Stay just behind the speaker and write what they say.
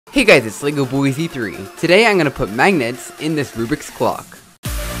Hey guys, it's Lego Boy Z3. Today I'm going to put magnets in this Rubik's clock.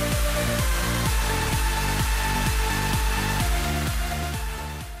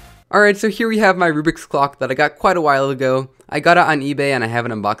 Alright, so here we have my Rubik's clock that I got quite a while ago. I got it on eBay and I have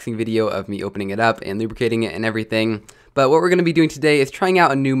an unboxing video of me opening it up and lubricating it and everything. But what we're going to be doing today is trying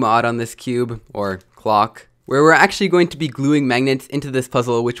out a new mod on this cube, or clock, where we're actually going to be gluing magnets into this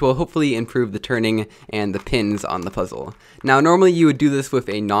puzzle, which will hopefully improve the turning and the pins on the puzzle. Now, normally you would do this with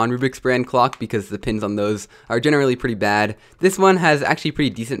a non-Rubik's brand clock because the pins on those are generally pretty bad. This one has actually pretty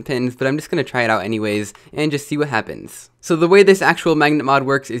decent pins, but I'm just going to try it out anyways and just see what happens. So the way this actual magnet mod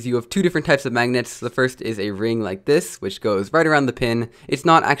works is you have two different types of magnets. The first is a ring like this, which goes right around the pin. It's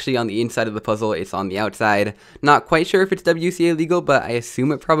not actually on the inside of the puzzle, it's on the outside. Not quite sure if it's WCA legal, but I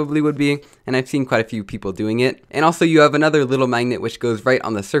assume it probably would be, and I've seen quite a few people doing it. And also you have another little magnet which goes right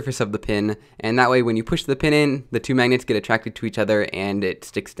on the surface of the pin, and that way when you push the pin in, the two magnets get attracted to each other and it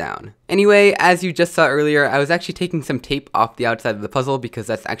sticks down. Anyway, as you just saw earlier, I was actually taking some tape off the outside of the puzzle because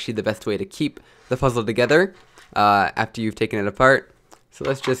that's actually the best way to keep the puzzle together after you've taken it apart. So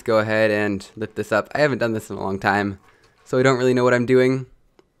let's just go ahead and lift this up. I haven't done this in a long time, so I don't really know what I'm doing,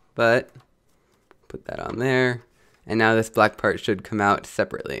 but put that on there. And now this black part should come out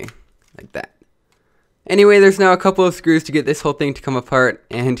separately, like that. Anyway, there's now a couple of screws to get this whole thing to come apart,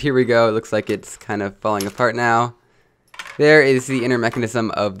 and here we go. It looks like it's kind of falling apart now. There is the inner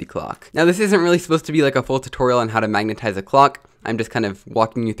mechanism of the clock. Now this isn't really supposed to be like a full tutorial on how to magnetize a clock. I'm just kind of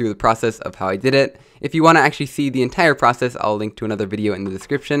walking you through the process of how I did it. If you want to actually see the entire process, I'll link to another video in the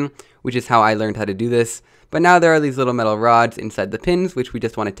description, which is how I learned how to do this. But now there are these little metal rods inside the pins, which we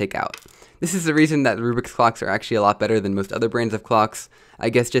just want to take out. This is the reason that the Rubik's clocks are actually a lot better than most other brands of clocks. I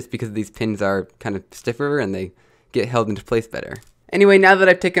guess just because these pins are kind of stiffer and they get held into place better. Anyway, now that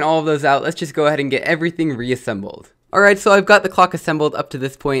I've taken all of those out, let's just go ahead and get everything reassembled. Alright, so I've got the clock assembled up to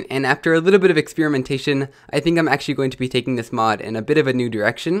this point, and after a little bit of experimentation, I think I'm actually going to be taking this mod in a bit of a new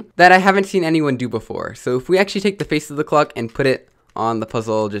direction that I haven't seen anyone do before. So if we actually take the face of the clock and put it on the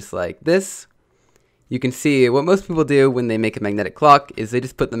puzzle just like this, you can see what most people do when they make a magnetic clock is they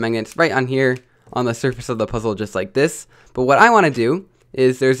just put the magnets right on here on the surface of the puzzle just like this. But what I want to do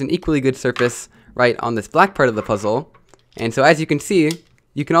is there's an equally good surface right on this black part of the puzzle, and so as you can see,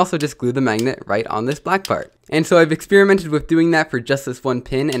 you can also just glue the magnet right on this black part. And so I've experimented with doing that for just this one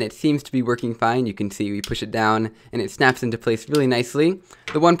pin, and it seems to be working fine. You can see we push it down and it snaps into place really nicely.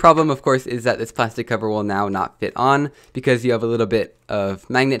 The one problem, of course, is that this plastic cover will now not fit on because you have a little bit of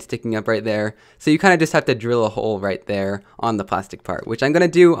magnet sticking up right there. So you kind of just have to drill a hole right there on the plastic part, which I'm going to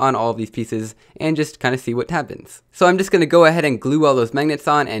do on all of these pieces and just kind of see what happens. So I'm just going to go ahead and glue all those magnets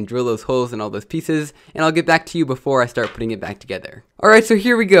on and drill those holes in all those pieces, and I'll get back to you before I start putting it back together. Alright, so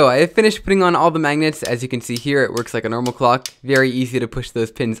here we go. I have finished putting on all the magnets. As you can see here, it works like a normal clock. Very easy to push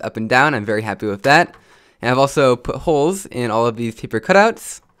those pins up and down. I'm very happy with that. And I've also put holes in all of these paper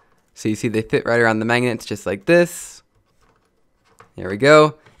cutouts. So you see they fit right around the magnets just like this. There we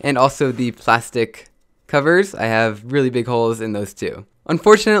go. And also the plastic covers. I have really big holes in those too.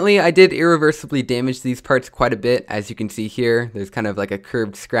 Unfortunately, I did irreversibly damage these parts quite a bit. As you can see here, there's kind of like a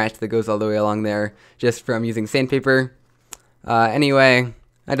curved scratch that goes all the way along there just from using sandpaper. Anyway,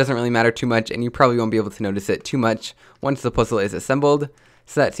 that doesn't really matter too much, and you probably won't be able to notice it too much once the puzzle is assembled.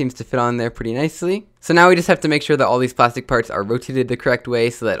 So that seems to fit on there pretty nicely. So now we just have to make sure that all these plastic parts are rotated the correct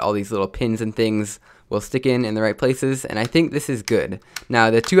way so that all these little pins and things will stick in the right places, and I think this is good. Now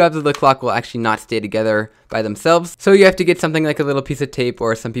the two halves of the clock will actually not stay together by themselves, so you have to get something like a little piece of tape,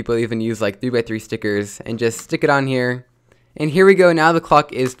 or some people even use like 3x3 stickers, and just stick it on here. And here we go, now the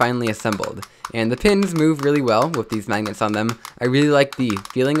clock is finally assembled. And the pins move really well with these magnets on them. I really like the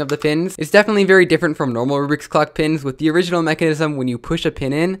feeling of the pins. It's definitely very different from normal Rubik's clock pins. With the original mechanism, when you push a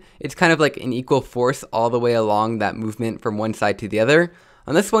pin in, it's kind of like an equal force all the way along that movement from one side to the other.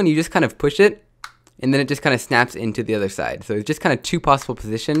 On this one, you just kind of push it, and then it just kind of snaps into the other side. So it's just kind of two possible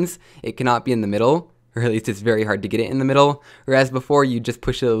positions. It cannot be in the middle, or at least it's very hard to get it in the middle. Whereas before, you just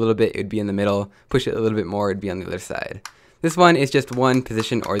push it a little bit, it would be in the middle. Push it a little bit more, it'd be on the other side. This one is just one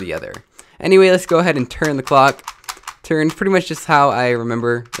position or the other. Anyway, let's go ahead and turn the clock. Turns pretty much just how I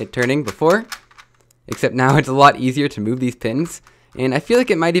remember it turning before, except now it's a lot easier to move these pins, and I feel like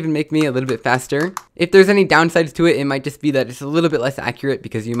it might even make me a little bit faster. If there's any downsides to it, it might just be that it's a little bit less accurate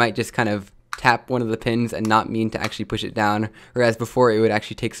because you might just kind of tap one of the pins and not mean to actually push it down, whereas before it would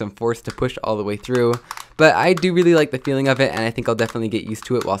actually take some force to push all the way through. but I do really like the feeling of it, and I think I'll definitely get used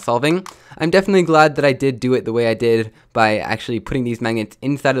to it while solving. I'm definitely glad that I did do it the way I did by actually putting these magnets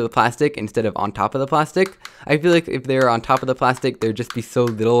inside of the plastic instead of on top of the plastic. I feel like if they were on top of the plastic, there'd just be so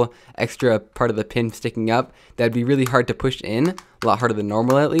little extra part of the pin sticking up that'd be really hard to push in, a lot harder than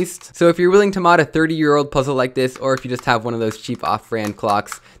normal at least. So if you're willing to mod a 30-year-old puzzle like this, or if you just have one of those cheap off-brand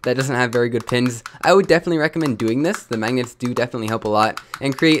clocks that doesn't have very good pins, I would definitely recommend doing this. The magnets do definitely help a lot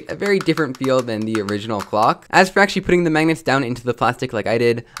and create a very different feel than the original clock. As for actually putting the magnets down into the plastic like I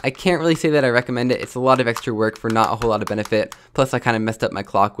did, I can't really say that I recommend it. It's a lot of extra work for not a whole lot of benefit. Plus I kind of messed up my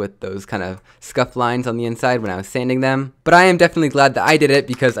clock with those kind of scuff lines on the inside when I was sanding them. But I am definitely glad that I did it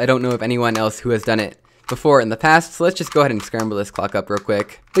because I don't know of anyone else who has done it before in the past, so let's just go ahead and scramble this clock up real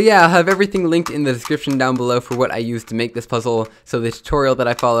quick. But yeah, I'll have everything linked in the description down below for what I used to make this puzzle, so the tutorial that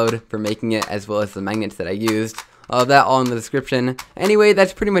I followed for making it, as well as the magnets that I used. All of that all in the description. Anyway,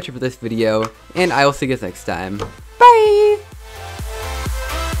 that's pretty much it for this video, and I will see you guys next time. Bye!